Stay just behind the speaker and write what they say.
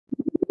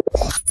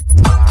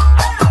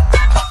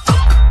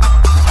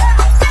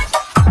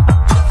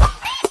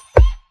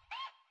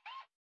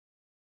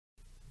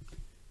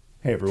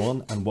Hey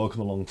everyone, and welcome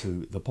along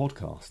to the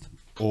podcast,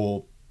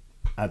 or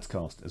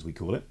AdzCast as we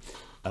call it.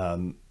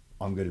 I'm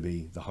going to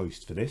be the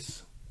host for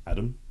this.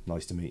 Adam,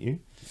 nice to meet you.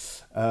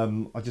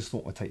 I just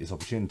thought I'd take this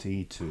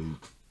opportunity to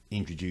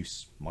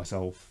introduce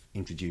myself,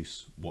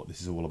 introduce what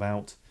this is all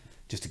about,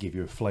 just to give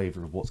you a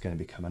flavour of what's going to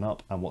be coming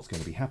up and what's going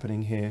to be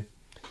happening here.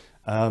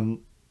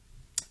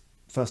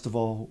 First of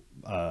all,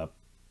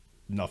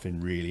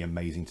 nothing really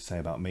amazing to say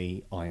about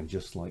me. I am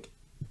just like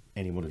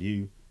any one of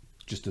you,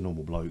 just a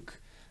normal bloke.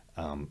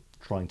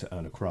 Trying to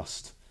earn a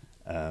crust,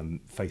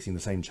 facing the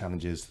same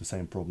challenges, the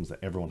same problems that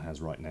everyone has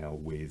right now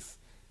with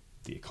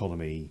the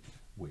economy,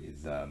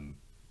 with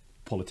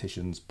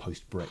politicians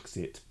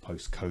post-Brexit,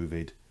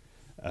 post-COVID.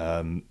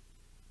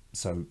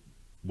 So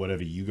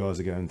whatever you guys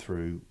are going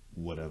through,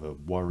 whatever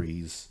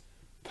worries,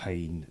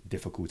 pain,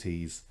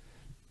 difficulties,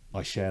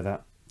 I share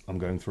that. I'm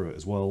going through it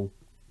as well.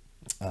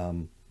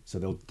 So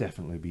there'll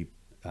definitely be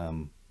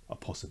a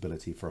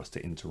possibility for us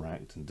to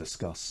interact and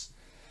discuss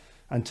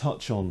and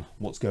touch on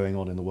what's going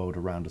on in the world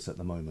around us at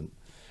the moment.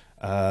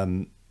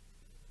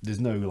 There's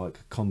no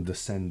like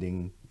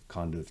condescending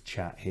kind of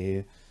chat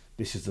here.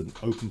 This is an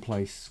open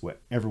place where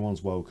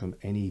everyone's welcome.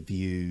 Any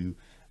view,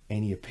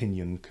 any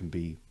opinion can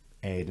be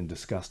aired and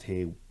discussed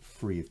here,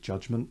 free of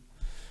judgment.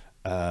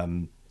 What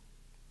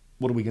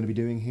are we going to be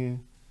doing here?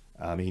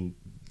 I mean,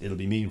 it'll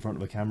be me in front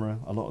of a camera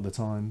a lot of the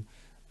time,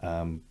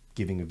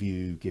 giving a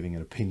view, giving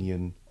an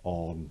opinion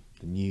on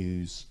the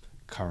news,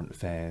 current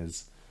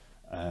affairs,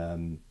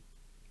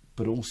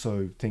 but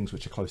also things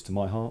which are close to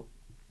my heart,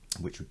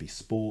 which would be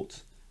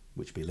sport,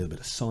 which would be a little bit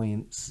of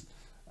science,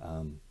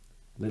 a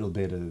little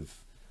bit of,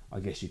 I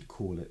guess you'd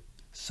call it,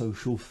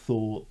 social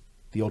thought,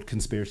 the odd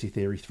conspiracy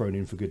theory thrown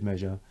in for good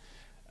measure.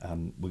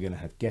 We're going to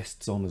have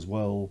guests on as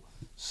well.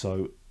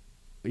 So,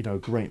 you know, a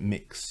great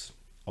mix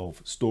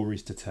of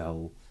stories to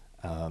tell,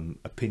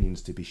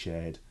 opinions to be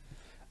shared.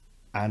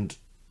 And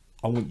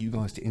I want you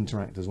guys to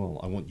interact as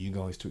well. I want you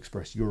guys to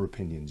express your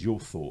opinions, your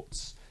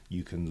thoughts.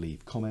 You can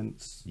leave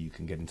comments, you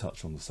can get in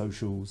touch on the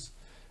socials.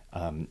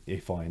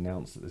 If I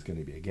announce that there's going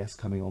to be a guest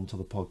coming onto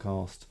the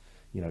podcast,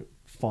 you know,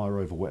 fire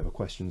over whatever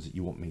questions that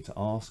you want me to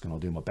ask, and I'll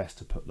do my best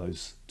to put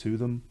those to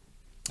them.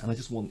 And I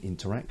just want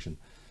interaction.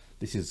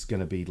 This is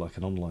going to be like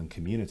an online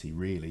community,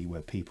 really,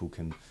 where people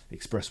can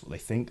express what they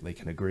think, they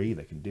can agree,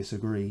 they can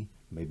disagree.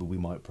 Maybe we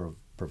might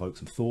provoke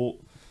some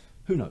thought.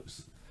 Who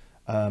knows?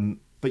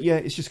 But yeah,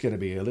 it's just going to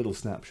be a little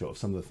snapshot of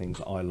some of the things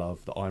that I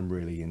love, that I'm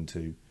really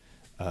into.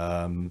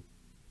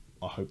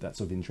 I hope that's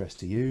of interest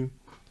to you.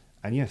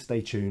 And yeah, stay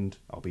tuned.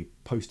 I'll be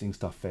posting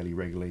stuff fairly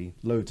regularly,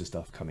 loads of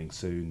stuff coming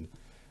soon,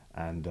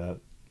 and I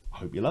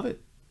hope you love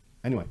it.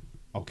 Anyway,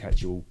 I'll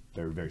catch you all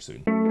very, very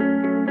soon.